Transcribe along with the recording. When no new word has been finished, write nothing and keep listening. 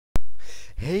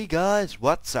Hey guys,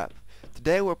 what's up?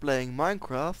 Today we're playing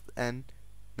Minecraft, and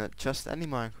not just any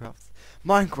Minecraft.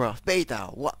 Minecraft beta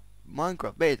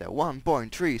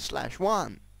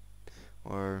 1.3/1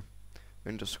 or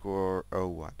underscore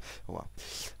 _01. Oh well.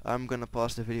 I'm gonna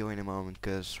pause the video in a moment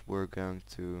because we're going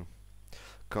to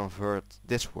convert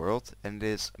this world and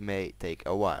this may take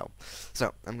a while.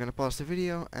 So I'm gonna pause the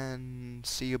video and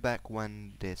see you back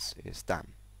when this is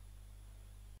done.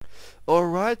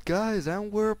 Alright guys,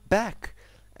 and we're back.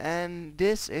 And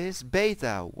this is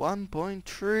beta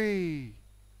 1.3.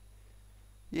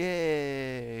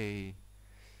 Yay!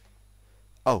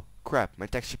 Oh crap, my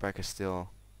texture pack is still...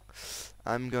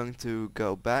 I'm going to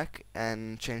go back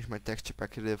and change my texture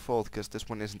pack to the default because this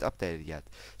one isn't updated yet.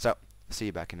 So, see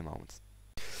you back in a moment.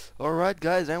 Alright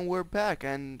guys, and we're back,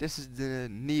 and this is the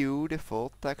new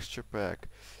default texture pack.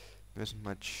 There isn't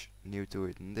much new to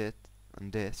it in this,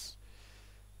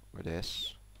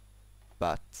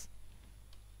 but...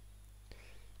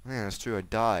 Yeah, that's true, I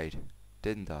died.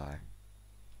 Didn't I?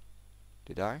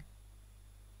 Did I?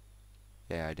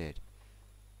 Yeah, I did.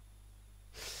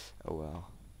 Oh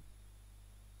well.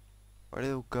 Or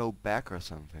did it go back or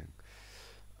something?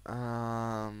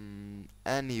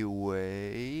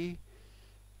 Anyway...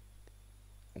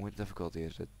 What difficulty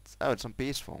is it? Oh, it's on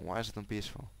peaceful. Why is it on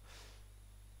peaceful?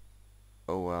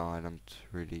 Oh well, I don't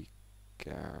really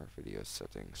care. Video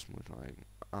settings, smooth lighting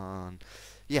on.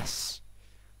 Yes!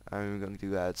 I'm going to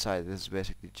go outside. This is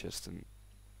basically just an...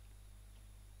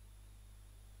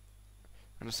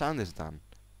 And the sound is done.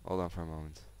 Hold on for a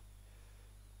moment.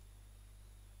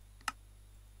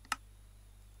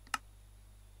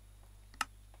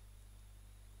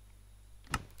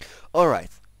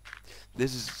 Alright.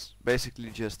 This is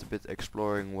basically just a bit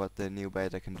exploring what the new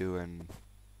beta can do, and...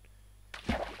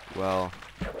 Well...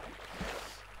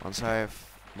 Once I have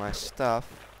my stuff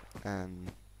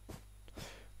and...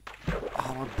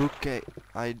 Oh, my bookcase!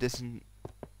 I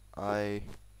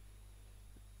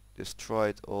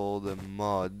destroyed all the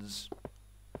mods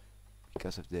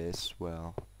because of this.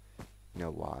 Well, you know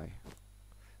why.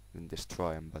 Didn't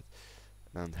destroy them, but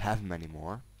I don't have them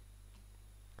anymore.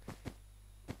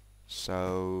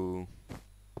 So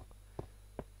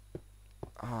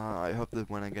I hope that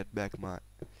when I get back I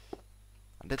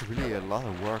did really a lot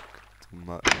of work to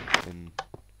my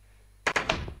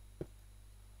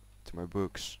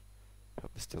books. I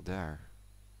hope it's still there.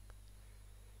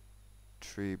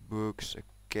 3 books, a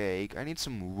cake. I need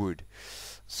some wood,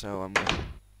 so I'm gonna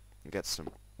get some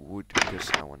wood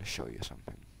because I want to show you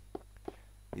something.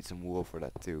 Need some wool for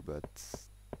that too, but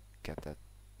get that.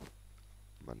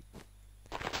 But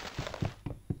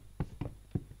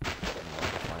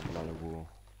find a lot of wool.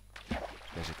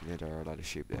 Basically, there are a lot of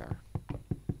sheep there.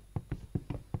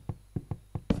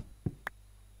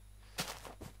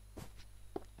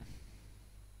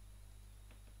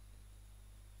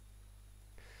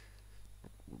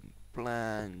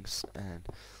 Planks, and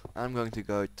I'm going to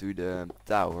go to the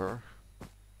tower.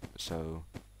 So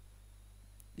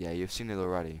yeah, you've seen it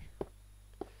already,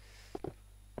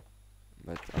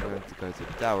 but I'm going to go to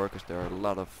the tower because there are a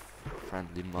lot of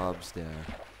friendly mobs there,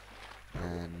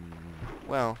 and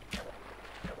well,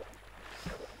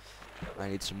 I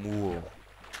need some wool.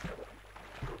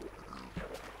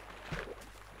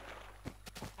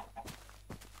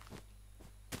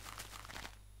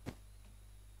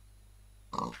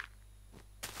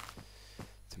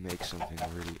 To make something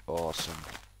really awesome.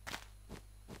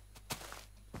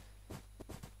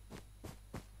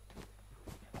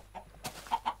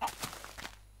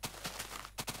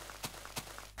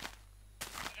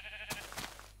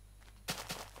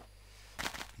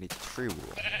 Need 3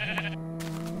 wool.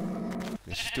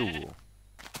 This is 2 wool.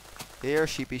 Here,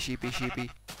 sheepy, sheepy,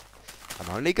 sheepy. I'm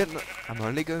only going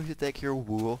to take your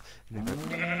wool,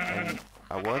 and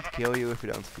I won't kill you if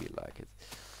you don't feel like it.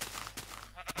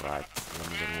 Right, let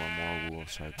me get 1 more wool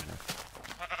so I can have...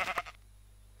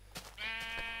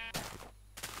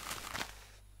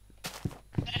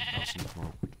 I also need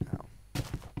more wood now.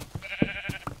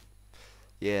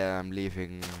 Yeah, I'm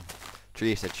leaving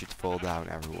trees that should fall down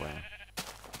everywhere.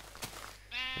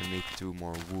 I need 2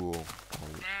 more wool.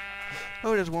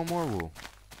 Oh, there's 1 more wool.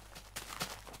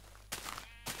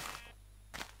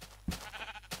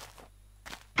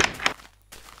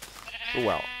 Oh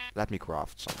well, let me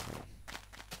craft something.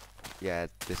 Yeah,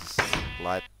 this is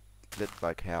lit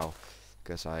like hell,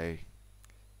 because I,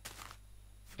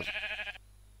 for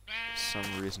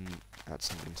some reason, had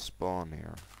something spawn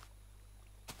here.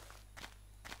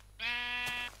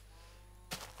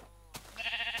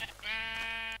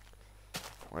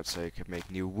 Let's say I could make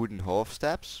new wooden half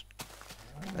steps.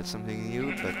 That's something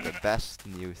new, but the best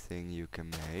new thing you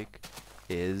can make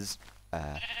is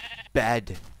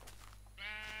bed.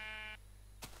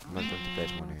 I'm not going to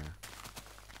place one here.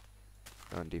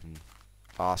 Don't even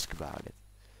ask about it.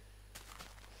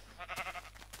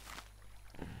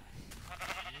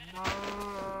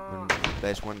 I'm going to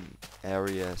place one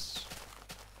areas.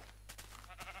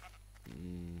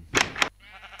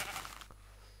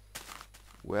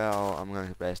 Well, I'm going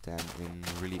to place them in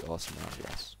really awesome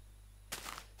areas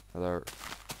that are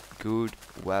good,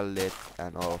 well lit,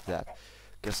 and all of that.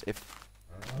 Because if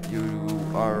you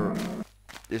are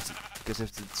because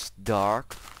if it's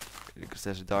dark, because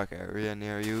there's a dark area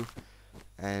near you,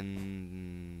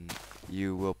 and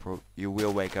you will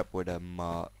wake up with a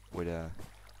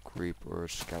creeper,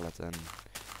 skeleton,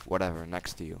 whatever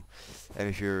next to you. And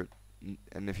if your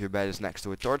bed is next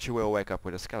to a torch, you will wake up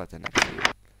with a skeleton next to you.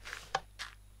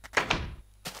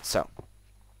 So,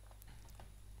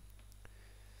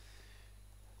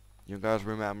 you guys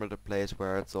remember the place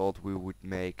where I thought we would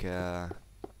make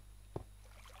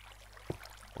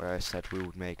where I said we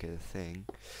would make a thing?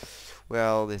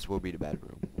 Well, this will be the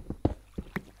bedroom.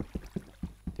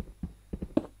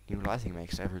 New lighting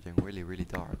makes everything really, really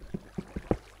dark.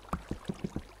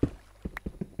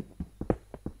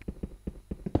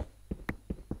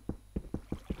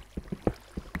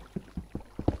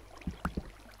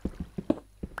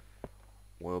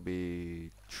 Will be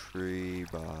 3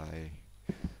 by...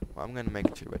 Well, I'm gonna make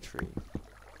it 2 by 3.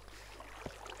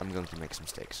 I'm going to make some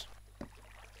sticks.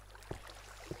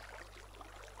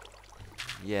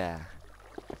 Yeah.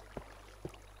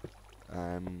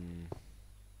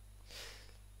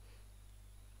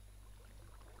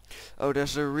 Oh,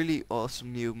 there's a really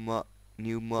awesome new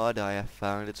mod I have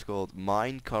found. It's called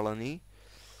Mine Colony,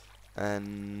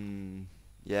 and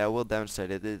yeah, I will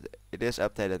demonstrate it. It is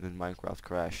updated when Minecraft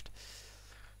crashed,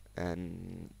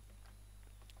 and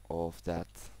all of that.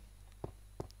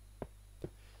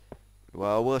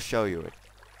 Well, I will show you it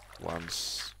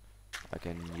once I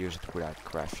can use it without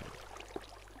crashing.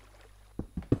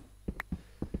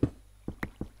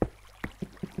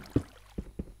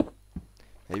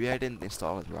 Maybe I didn't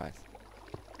install it right.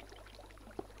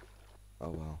 Oh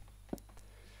well.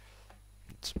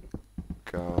 Let's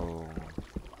go.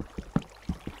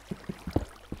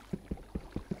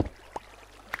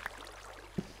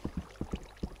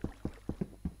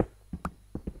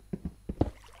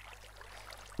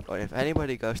 But if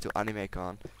anybody goes to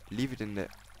AnimeCon, leave it in the...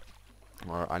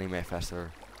 or Anime Fest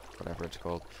or whatever it's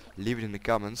called. Leave it in the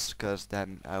comments, cause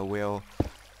then I will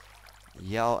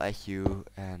yell at you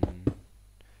and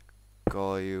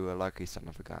call you a lucky son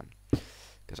of a gun.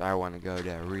 Cause I want to go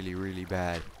there really, really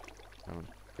bad.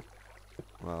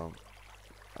 Well,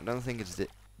 I don't think it's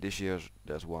this year's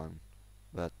there's one,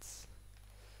 but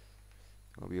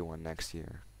there'll be one next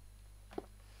year.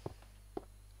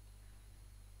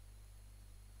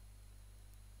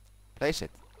 Place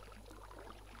it.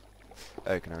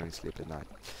 Oh, you can only sleep at night.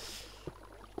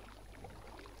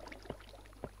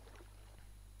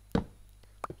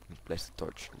 Let's place the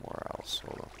torch somewhere else.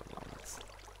 Hold on for a moment.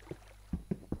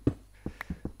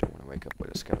 Don't want to wake up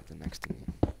with a skeleton next to me.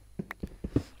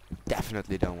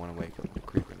 Definitely don't want to wake up with a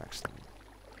creeper next to me.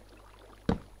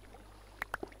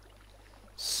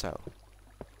 So,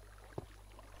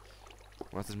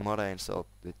 what is mod I installed,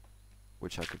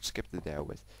 which I could skip the day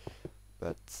with,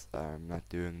 but I'm not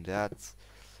doing that.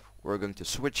 We're going to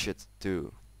switch it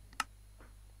to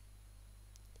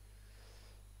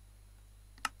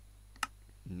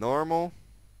normal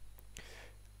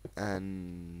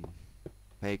and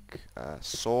make a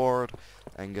sword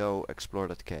and go explore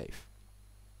that cave,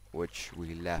 which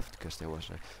we left because there was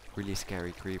a really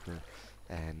scary creeper,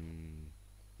 and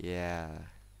yeah,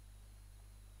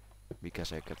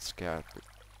 because I got scared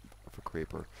of a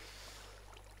creeper,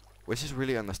 which is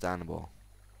really understandable,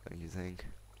 don't you think?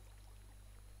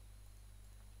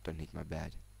 Don't need my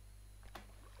bed.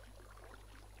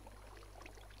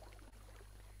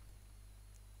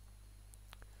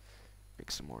 Make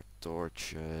some more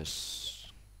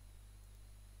torches.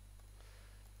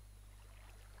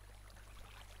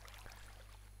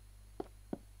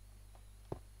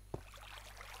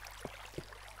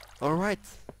 Alright.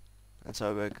 Let's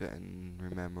go back and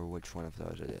remember which one of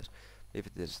those it is. If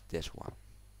it is this one.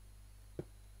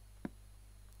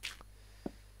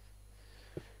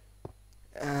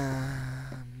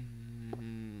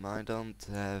 I don't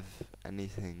have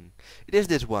anything. It is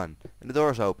this one, and the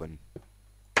door is open.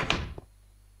 I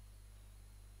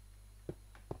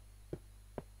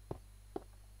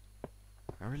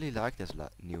really like this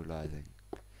new lighting.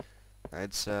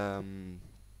 It's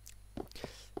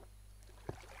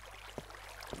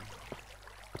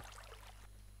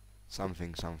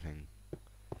something.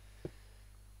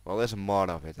 Well, there's a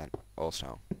mod of it, and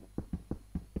also.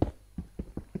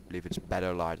 believe it's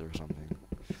better light or something.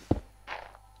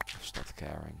 I've stopped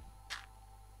caring.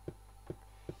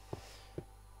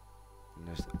 And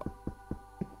there's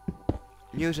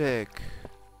music!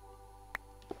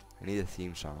 I need a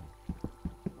theme song.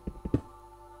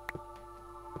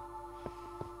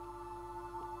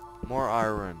 More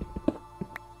iron.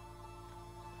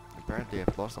 Apparently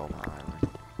I've lost all my iron.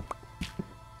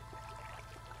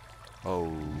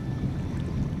 Oh.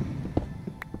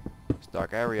 It's a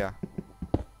dark area.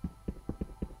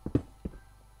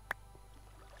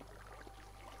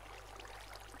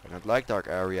 I don't like dark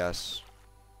areas.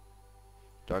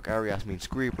 Dark areas means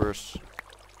creepers.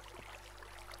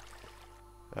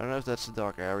 I don't know if that's a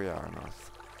dark area or not.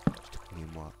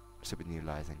 Stupid new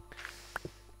lighting.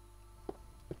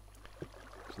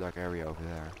 It's a dark area over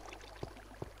there.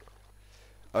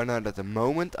 Oh no, at the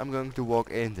moment I'm going to walk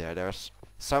in there, there's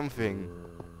something.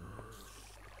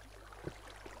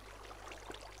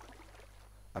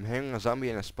 I'm hearing a zombie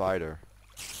and a spider.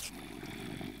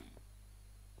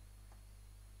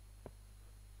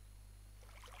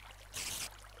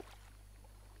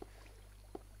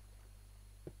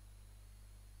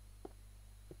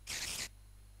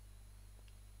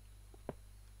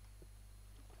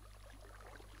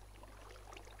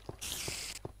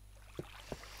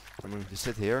 I'm going to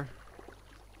sit here.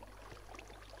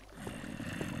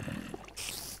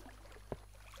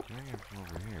 I am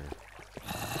over here.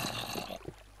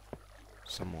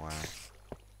 Somewhere.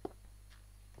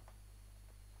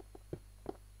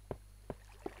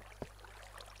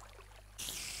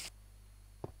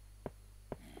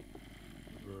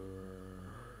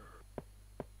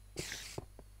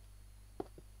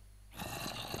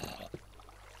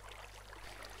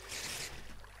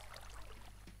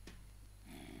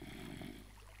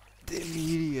 The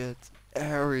immediate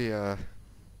area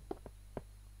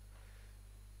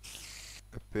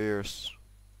appears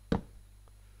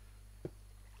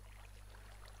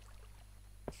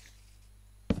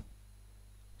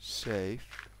safe.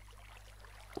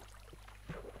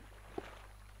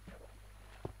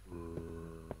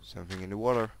 Something in the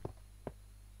water.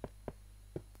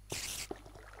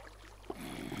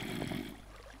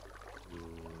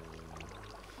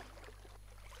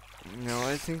 No,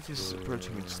 I think this is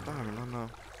approaching its time. I don't know.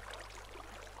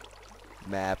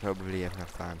 Nah, probably have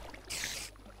enough time.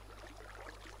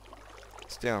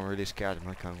 Still, I'm really scared. I'm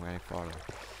not going any farther.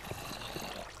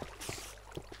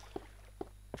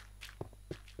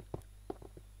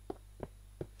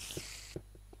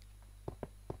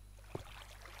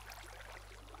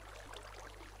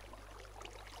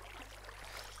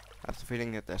 I have the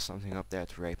feeling that there's something up there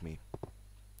to rape me.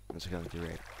 It's going to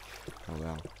rape. Oh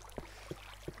well.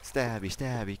 Stabby,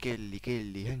 stabby, killy,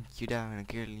 killy, hunt you down and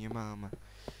kill your mama.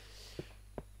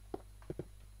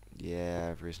 Yeah,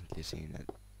 I've recently seen it.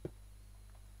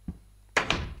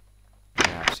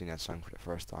 Yeah, I've seen that song for the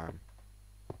first time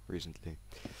recently.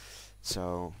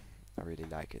 So, I really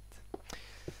like it.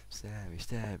 Stabby,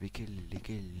 stabby, killy,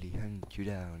 killy, hunt you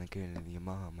down and kill your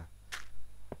mama.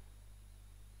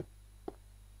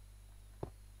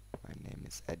 My name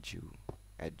is Ezio.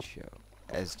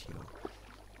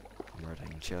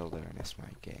 Murdering children is my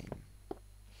game.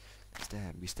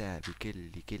 Stabby, stabby,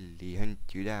 killy, killy, hunt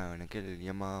you down and kill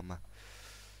your mama.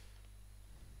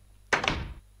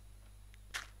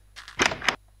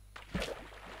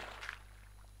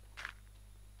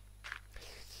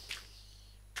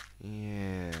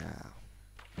 Yeah.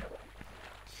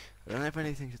 I don't have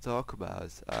anything to talk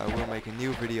about. I will make a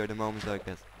new video the moment I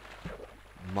get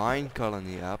Mine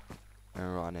Colony up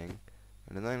and running.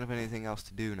 And I don't have anything else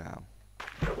to do now.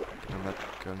 I'm not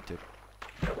going to...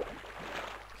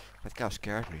 That cow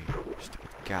scared me. Stupid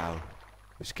cow.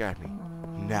 You scared me.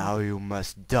 Now you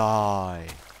must die.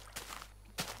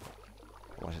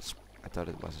 Was it? I thought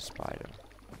it was a spider.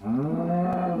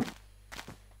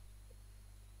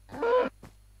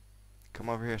 Come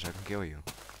over here so I can kill you.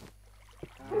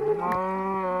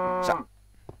 So.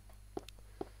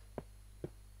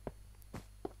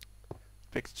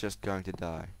 Pig's just going to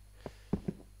die.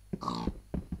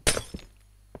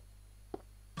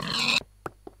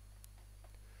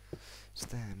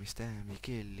 Stabby, stabby,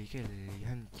 killy, killy,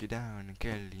 hunt you down and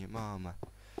kill your mama.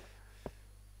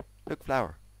 Look,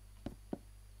 flower.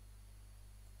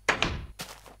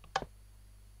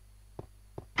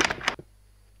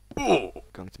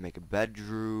 Going to make a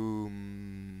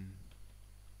bedroom.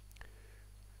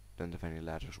 Don't have any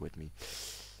ladders with me.